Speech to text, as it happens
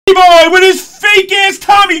boy with his fake-ass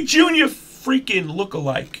Tommy Jr. freaking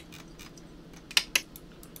look-alike.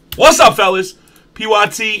 What's up, fellas?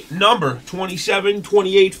 PYT number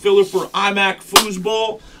 2728 filler for IMAC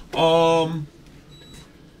foosball.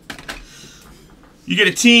 You get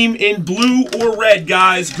a team in blue or red,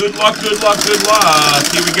 guys. Good luck, good luck, good luck.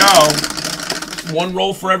 Here we go. One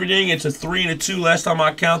roll for everything. It's a 3 and a 2. Last time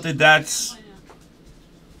I counted, that's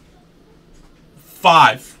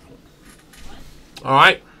 5. All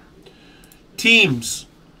right. Teams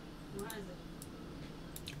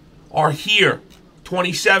are here.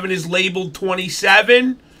 27 is labeled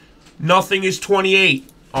 27. Nothing is 28.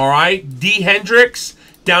 All right. D. Hendricks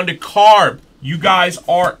down to Carb. You guys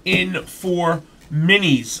are in for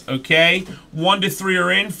minis, okay? 1 to 3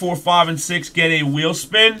 are in. 4, 5, and 6 get a wheel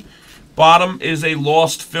spin. Bottom is a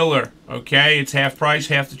lost filler, okay? It's half price,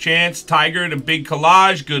 half the chance. Tiger, the big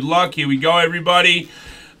collage. Good luck. Here we go, everybody.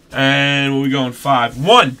 And where we going? 5.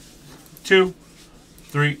 1, 2,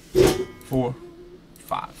 3, 4,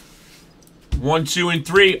 5. 1, 2, and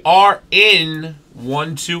 3 are in.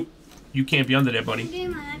 1, 2. You can't be under there, buddy.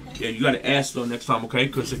 Yeah, you got to ask though next time, okay?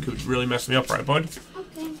 Because it could really mess me up, right, bud?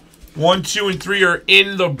 Okay. 1, 2, and 3 are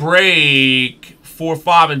in the break. 4,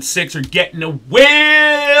 5, and 6 are getting a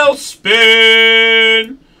wheel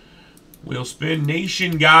spin. Wheel spin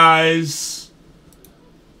nation, guys.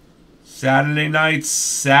 Saturday night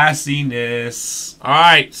sassiness. All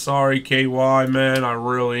right, sorry, KY, man. I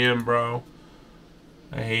really am, bro.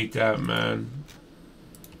 I hate that, man.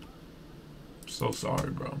 So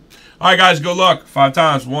sorry, bro. All right, guys, good luck. 5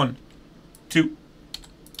 times. 1, 2,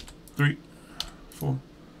 3, 4,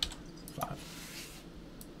 5.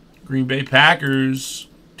 Green Bay Packers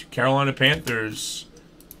to Carolina Panthers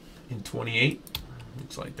in 28.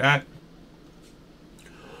 Looks like that.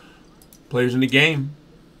 Players in the game.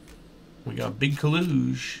 We got Big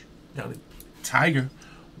Kaluge down to Tiger.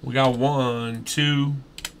 We got 1, 2,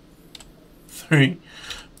 3,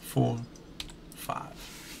 4, 5.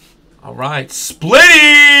 All right,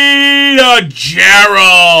 Splitty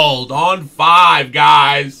Gerald on 5,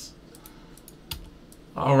 guys.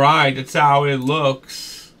 All right, that's how it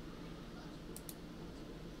looks.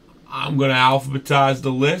 I'm going to alphabetize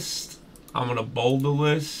the list. I'm going to bold the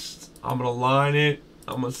list. I'm going to line it.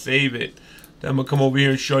 I'm going to save it. Then I'm going to come over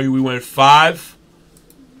here and show you we went 5.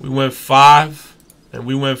 We went 5. And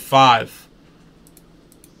we went 5.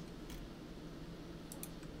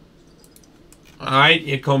 Alright,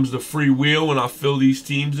 here comes the free wheel, and I'll fill these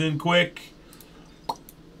teams in quick.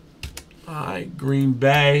 Alright, Green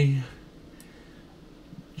Bay.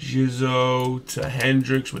 Jizzo to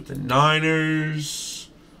Hendricks with the Niners.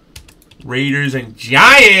 Raiders and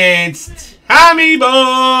Giants. Tommy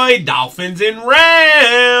boy. Dolphins and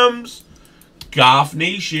Rams. Goff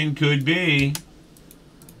Nation could be.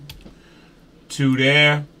 2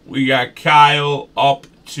 there. We got Kyle up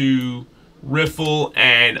to Riffle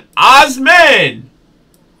and Osman.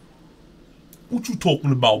 What you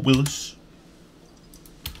talking about, Willis?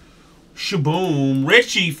 Shaboom.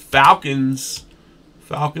 Richie, Falcons.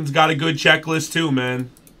 Falcons got a good checklist too,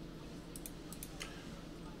 man.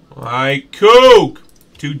 All right, Coog.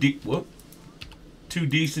 2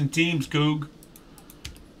 decent teams, Coog.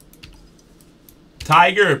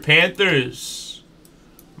 Tiger, Panthers.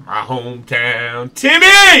 My hometown.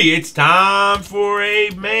 Timmy! It's time for a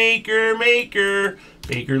maker.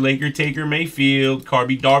 Baker, Laker, Taker, Mayfield.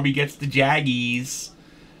 Carby Darby gets the Jaggies.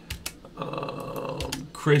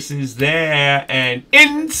 Chris is there. And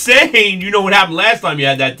insane! You know what happened last time you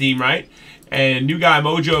had that team, right? And new guy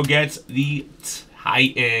Mojo gets the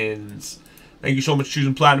Titans. Thank you so much for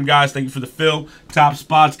choosing Platinum, guys. Thank you for the fill. Top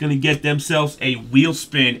spot's going to get themselves a wheel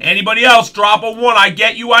spin. Anybody else, drop a 1. I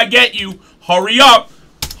get you, I get you. Hurry up.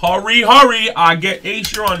 Hurry, hurry. I get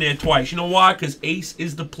Ace, you're on there twice. You know why? Because Ace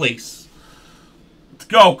is the place. Let's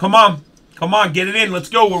go. Come on. Come on, get it in. Let's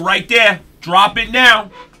go. We're right there. Drop it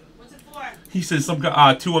now. What's it for? He says some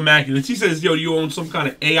kind 2 Immaculates. He says, yo, you own some kind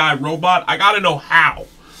of AI robot. I got to know how.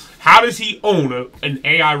 How does he own an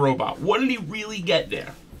AI robot? What did he really get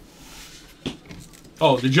there?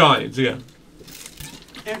 Oh, the Giants, yeah.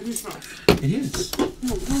 Everything's not. It is.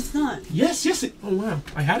 No, that's not. Yes, yes. Oh, wow.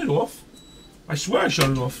 I had it off. I swear I shut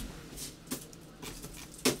it off.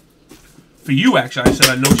 For you, actually, I said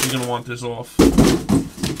I know she's going to want this off.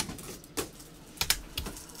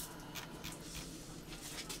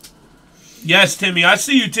 Yes, Timmy. I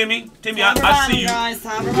see you, Timmy. Timmy, I see you. Guys,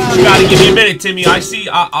 you got to give me a minute, Timmy. I see.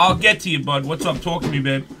 I'll get to you, bud. What's up? Talk to me,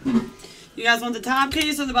 babe. You guys want the top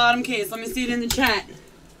case or the bottom case? Let me see it in the chat.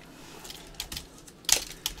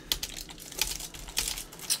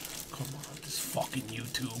 Come on, this fucking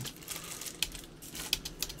YouTube.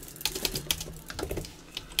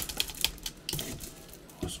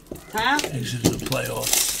 Tap. Exit the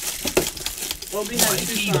playoffs. Obi had 2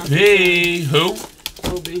 spots. P. Who?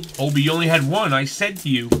 Obi. Obi, you only had 1. I said to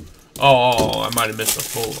you. Oh, I might have missed a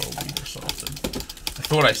full Obi or something. I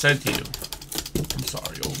thought I said to you. I'm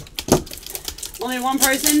sorry, Obi. Only 1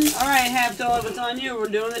 person? Alright, Half Dog, it's on you. We're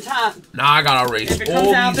doing the top. Nah, I gotta erase If it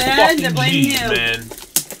comes out bad, they're blaming you. Man.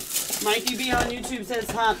 Mikey B on YouTube says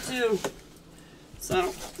top 2.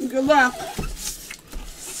 So, good luck.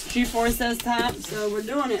 G4 says top, so we're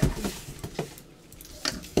doing it.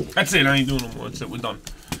 That's it. I ain't doing no more. That's it. We're done.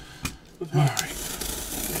 Alright.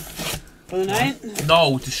 For the night? No,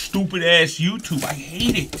 with the stupid ass YouTube. I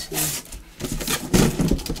hate it.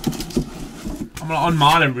 I'm gonna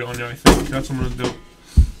unmod everyone there, I think. That's what I'm gonna do.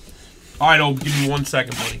 Alright, Obi, give me 1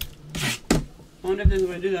 second, buddy. I wonder if there's a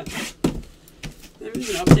way to do that. Maybe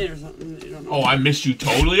there's an update or something that you don't know. Oh, I missed you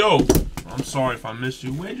totally? Oh, I'm sorry if I missed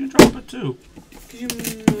you. Where'd you drop it to? Could you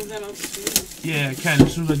move that up? Yeah, I can.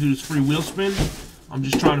 As soon as I do this free wheel spin, I'm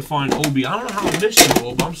just trying to find Obi. I don't know how I missed you,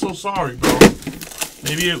 Obi. I'm so sorry, bro.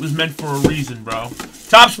 Maybe it was meant for a reason, bro.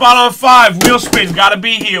 Top spot on 5. Wheel spin. Gotta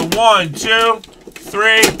be here. 1, 2,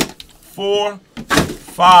 3, 4,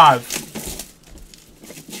 5.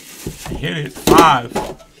 I hit it.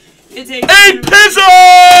 5. 8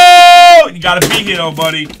 Pizzo! You gotta be here, though,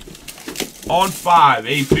 buddy. On 5,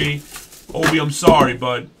 AP. Obi, I'm sorry,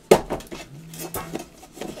 bud.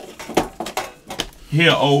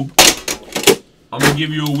 Here, Ob. I'm gonna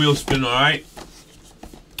give you a wheel spin, alright?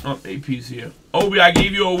 Oh, AP's here. Obi, I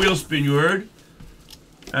gave you a wheel spin, you heard?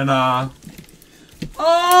 And,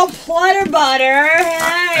 oh, Plutter Butter.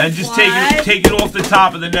 Hey, and just take it off the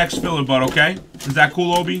top of the next filler, bud, okay? Is that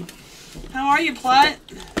cool, Obi? How are you, Plut?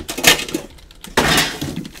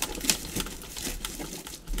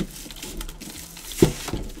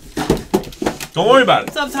 Don't worry about it.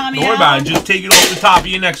 What's up, Tommy? Don't worry about it. Just take it off the top of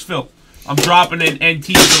your next fill. I'm dropping an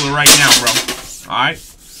NT filler right now, bro. Alright?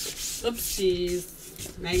 Oopsies.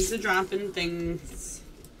 Megs are dropping things.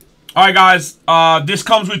 Alright, guys. This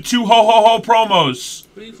comes with 2 ho-ho-ho promos.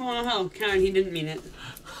 What are you calling a hoe? Karen, he didn't mean it.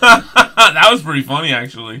 That was pretty funny,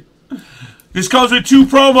 actually. This comes with 2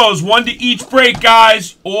 promos. 1 to each break,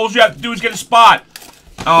 guys. All you have to do is get a spot.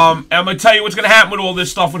 And I'm going to tell you what's going to happen with all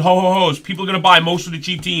this stuff with ho-ho-hos. People are going to buy most of the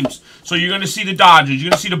cheap teams. So you're going to see the Dodgers. You're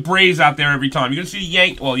going to see the Braves out there every time. You're going to see the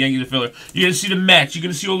Yankees. Well, Yankees are filler. You're going to see the Mets. You're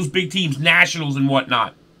going to see all those big teams, Nationals and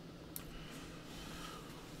whatnot.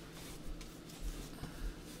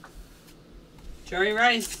 Jerry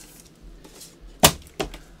Rice.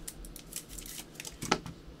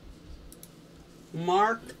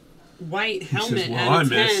 Mark White helmet out of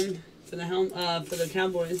 10 for the for the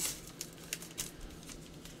Cowboys.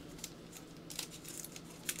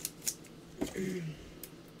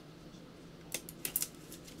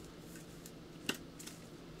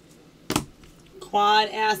 Quad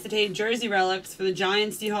acetate jersey relics for the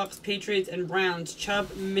Giants, Seahawks, Patriots, and Browns.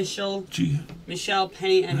 Chubb, Michelle,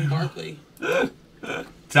 Penny, and Barkley.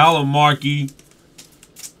 Tell him, Marky.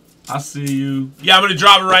 I see you. Yeah, I'm going to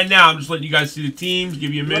drop it right now. I'm just letting you guys see the teams.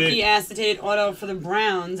 Give you a minute. Rookie acetate auto for the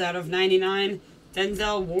Browns out of 99.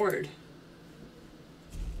 Denzel Ward.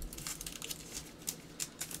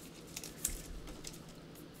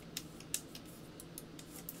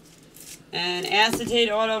 And acetate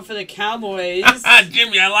auto for the Cowboys.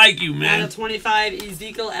 Jimmy, I like you, man. Out of 25,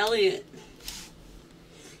 Ezekiel Elliott.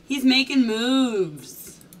 He's making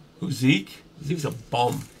moves. Who's Zeke? Zeke's a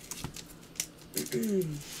bum.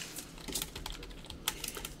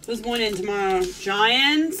 Who's going in tomorrow?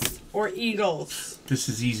 Giants or Eagles? This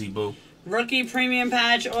is easy, boo. Rookie premium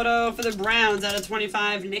patch auto for the Browns out of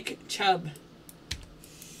 25, Nick Chubb.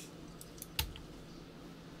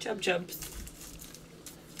 Chubbs.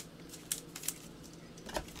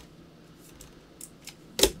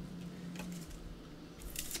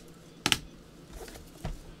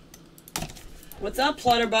 What's up,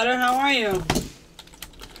 Plutter Butter? How are you?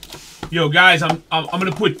 Yo, guys, I'm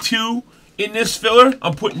gonna put 2 in this filler.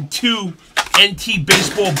 I'm putting 2 NT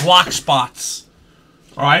baseball block spots.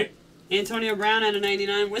 All right. Antonio Brown out of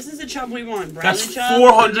 99. This is the Chubb we want. Bradley That's Chubb,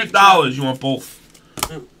 $400. You want both?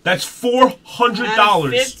 Oh. That's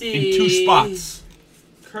 $400 in 2 spots.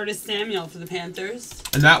 Curtis Samuel for the Panthers.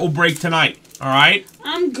 And that will break tonight. All right.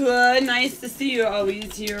 I'm good. Nice to see you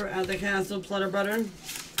always here at the Castle, Plutter Butter.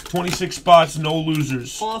 26 spots, no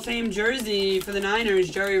losers. Hall of Fame jersey for the Niners,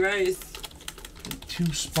 Jerry Rice.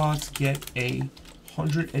 2 spots get a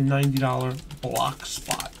 $190 block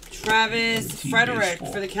spot. Travis Frederick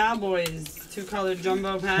for the Cowboys. 2-color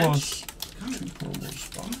jumbo patch. Plus 2 promo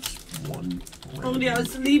spots. 1 Oh, yeah,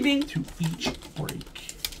 it's leaving. to each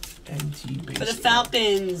break. NT baseball. For the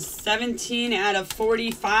Falcons, 17 out of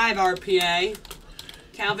 45 RPA.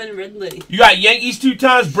 Calvin Ridley. You got Yankees 2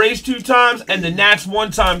 times, Braves 2 times, and the Nats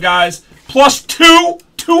 1 time, guys. Plus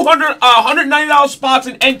 $190 spots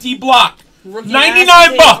in NT block. Rookie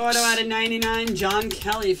 99 bucks. Auto out of 99. John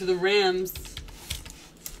Kelly for the Rams.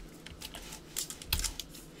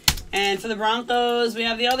 And for the Broncos, we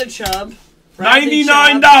have the other Chubb.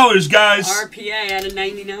 $99, guys. RPA out of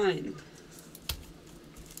 99.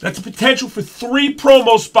 That's a potential for 3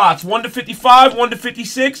 promo spots. 1 to 55, 1 to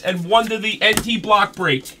 56, and 1 to the NT block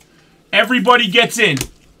break. Everybody gets in.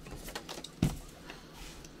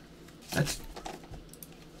 That's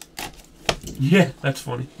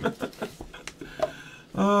funny.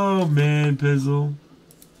 Oh, man, Pizzle.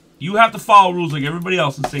 You have to follow rules like everybody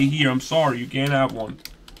else and say, here, I'm sorry, you can't have one.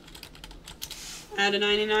 Out of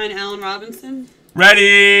 99, Allen Robinson.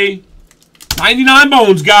 Ready? 99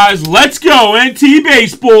 bones, guys. Let's go. NT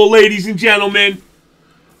baseball, ladies and gentlemen.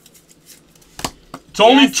 It's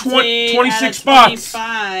only 26 spots.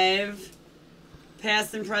 25.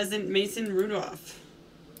 Past and present, Mason Rudolph.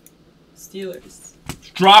 Steelers.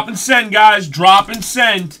 Drop and send, guys. Drop and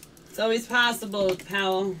send. It's always possible,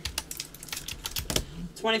 Powell.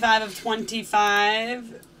 25 of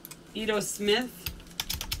 25. Ito Smith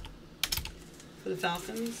for the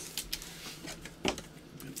Falcons.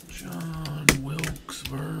 John Wilkes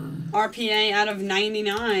Verne. RPA out of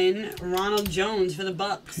 99. Ronald Jones for the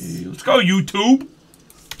Bucks. Okay, let's go, YouTube.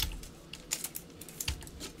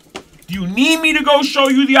 Do you need me to go show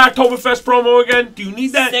you the Oktoberfest promo again? Do you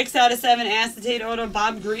need that? 6 out of 7 acetate auto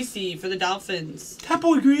Bob Greasy for the Dolphins.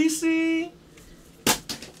 Temple Greasy.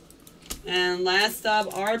 And last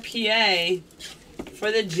up, RPA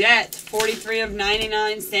for the Jets. 43 of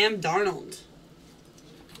 99, Sam Darnold.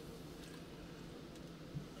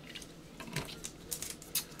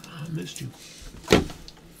 I missed you.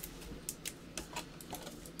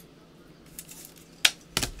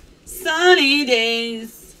 Sunny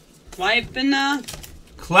days. Wiping the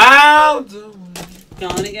Clouds.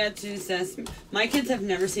 gonna get to Sesame. My kids have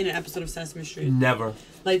never seen an episode of Sesame Street. Never.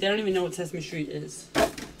 Like, they don't even know what Sesame Street is.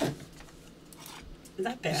 Is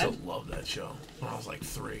that I bad? used to love that show when I was like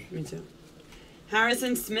 3. Me too.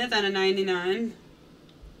 Harrison Smith out of 99. And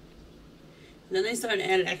then they started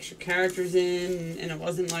adding extra characters in, and it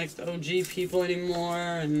wasn't like the OG people anymore,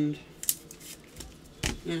 and,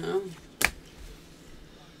 you know.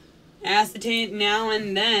 Acetate now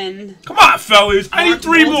and then. Come on, fellas. I need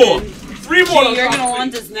 3 more. 3 more. Gee, you're going to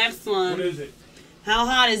want this next one. What is it? How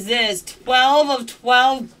hot is this? 12 of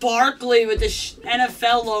 12 Barkley with the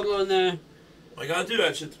NFL logo in there. I gotta do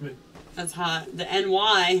that shit to me. That's hot. The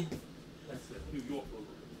NY. That's the New York logo.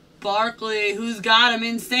 Barkley, who's got him?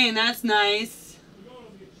 Insane. That's nice.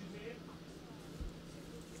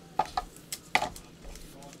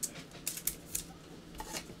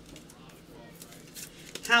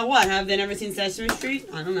 How what? Have they never seen Sesame Street?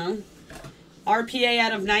 I don't know. RPA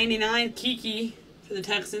out of 99. Kiki for the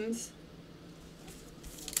Texans.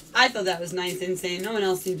 I thought that was nice. Insane. No one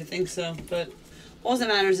else seemed to think so. But all that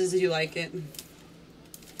matters is that you like it.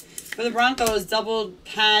 For the Broncos, double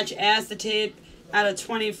patch acetate out of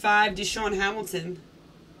 25, Deshaun Hamilton.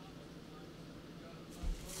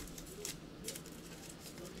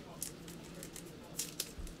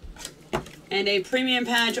 And a premium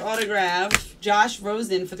patch autograph, Josh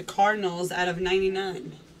Rosen for the Cardinals out of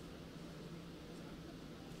 99.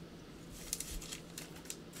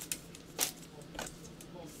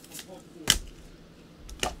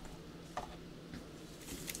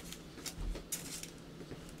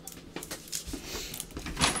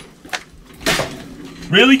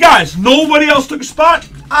 Really, guys? Nobody else took a spot?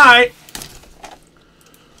 Alright.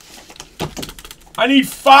 I need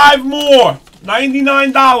 5 more.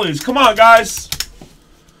 $99. Come on, guys.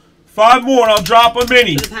 5 more and I'll drop a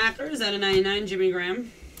mini. For the Packers, out of 99, Jimmy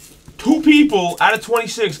Graham. 2 people out of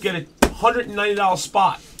 26 get a $190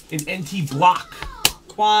 spot in NT block.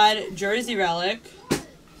 Quad jersey relic.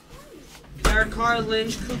 Derek Carr,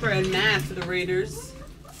 Lynch, Cooper, and Matt for the Raiders.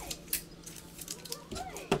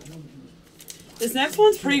 This next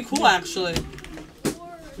one's pretty cool, actually.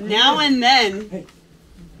 Now and then.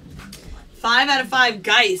 5 out of 5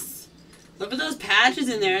 Geis. Look at those patches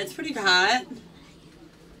in there. It's pretty hot.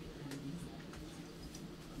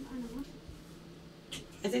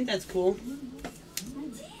 I think that's cool.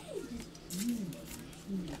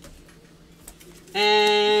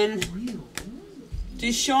 And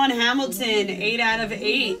Deshaun Hamilton, 8 out of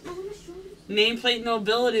 8. Nameplate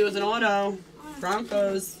nobility with an auto.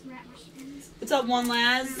 Broncos. What's up, One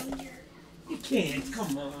Laz? You can't.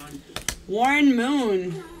 Come on. Warren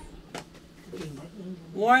Moon.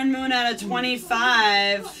 Warren Moon out of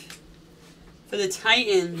 25 for the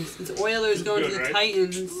Titans. It's Oilers going to the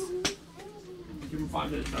Titans. Give him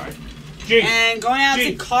 5 minutes, all right? G. And going out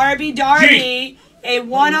to Carby Darby, a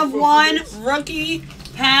 1/1 rookie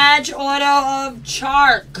patch auto of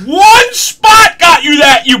Chark. 1 spot got you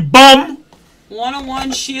that, you bum.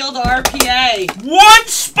 1/1 Shield RPA. 1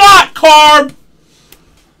 spot, Carb.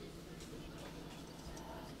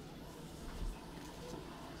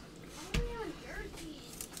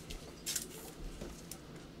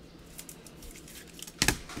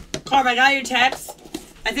 Carb, I got your text.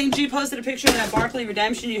 I think G posted a picture of that Barkley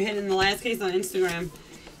redemption you hit in the last case on Instagram.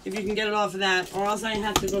 If you can get it off of that, or else I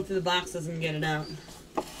have to go through the boxes and get it out.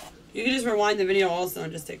 You can just rewind the video also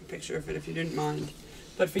and just take a picture of it if you didn't mind.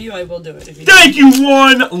 But for you, I will do it. If you Thank you,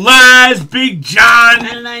 Laz, Big John.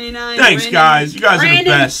 Out of 99. Thanks, guys. You guys are the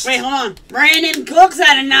best. Wait, hold on. Brandon Cooks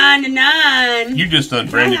out of 99. You just done,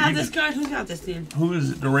 Brandon. I have this card. Who's got this team? Who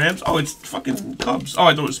is it? The Rams? Oh, it's fucking Cubs. Oh,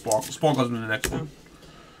 I thought it was Sparkle. Sparkle's in the next one.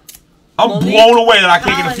 I'm blown away that I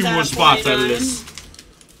can't get a few more spots out of this.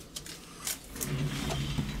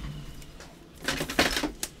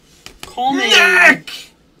 Coleman.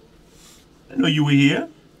 Nick! I know you were here.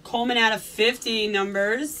 Coleman out of 50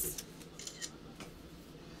 numbers.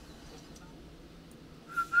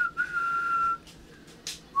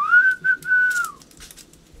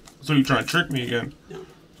 So you're trying to trick me again? No.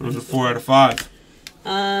 So it was a 4 out of 5.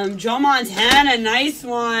 Joe Montana, nice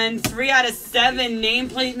one. 3 out of 7,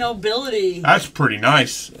 nameplate nobility. That's pretty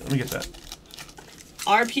nice. Let me get that.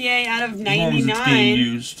 RPA out of As long as it's 99. being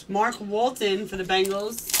used. Mark Walton for the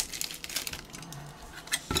Bengals.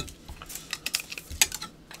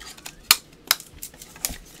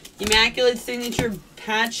 Immaculate signature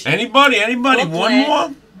patch. Anybody? Booklet. One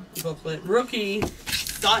more? Booklet. Rookie.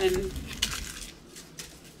 Sutton.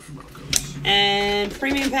 And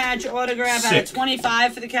premium patch autograph out of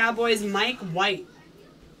 25 for the Cowboys, Mike White.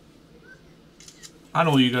 I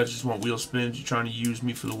know you guys just want wheel spins. You're trying to use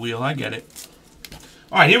me for the wheel. I get it.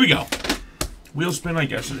 All right, here we go. Wheel spin, I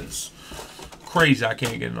guess it is. Crazy, I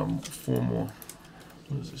can't get 4 more.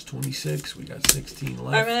 What is this, 26? We got 16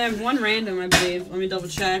 left. I really have 1 random, I believe. Let me double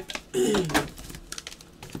check.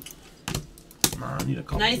 Nah, I need a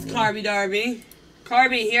couple Nice more. Carby Darby.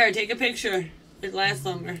 Carby, here, take a picture. It lasts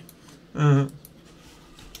longer.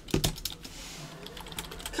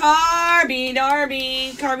 Carby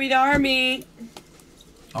Darby. Carby Darby.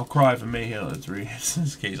 I'll cry if it may hit at 3. In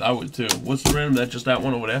this case, I would too. What's the random? Just that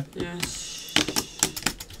one over there? Yeah.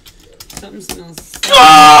 Something smells.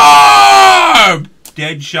 Carb!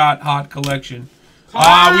 Dead shot, hot collection.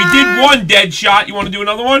 We did 1 dead shot. You want to do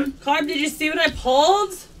another one? Carb, did you see what I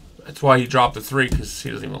pulled? That's why he dropped the 3, because he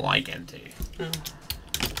doesn't even like NT. Oh.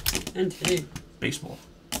 NT. Baseball.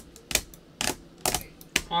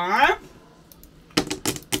 Carb?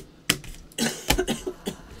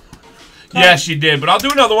 Yes, you did, but I'll do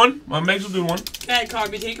another one. My Megs will do one. Go ahead,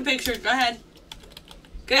 Carby. Take a picture. Go ahead.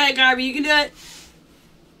 Go ahead, Carby. You can do it.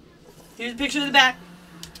 Here's a picture of the back.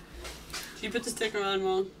 You put the sticker on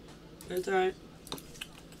wrong. That's alright.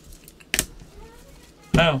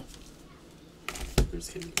 How? I'm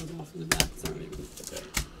just kidding. It goes off in the back. It's not even okay.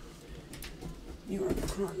 You are the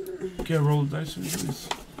corner. Okay, roll the dice, please.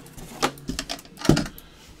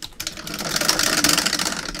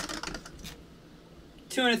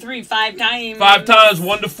 Two and a 3, 5 times. 5 times,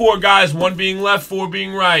 1 to 4, guys. 1 being left, 4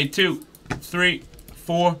 being right. 2, 3,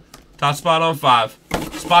 4. Top spot on 5.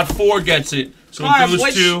 Spot 4 gets it. So it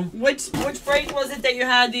goes to which break was it that you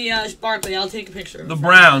had the Barkley? I'll take a picture. the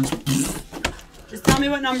Browns. Just tell me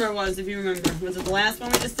what number it was if you remember. Was it the last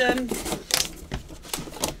one we just did?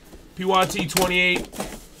 PYT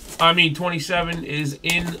 27 is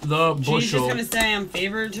in the bushel. She's just gonna say I'm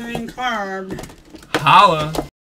favoring Carb. Holla.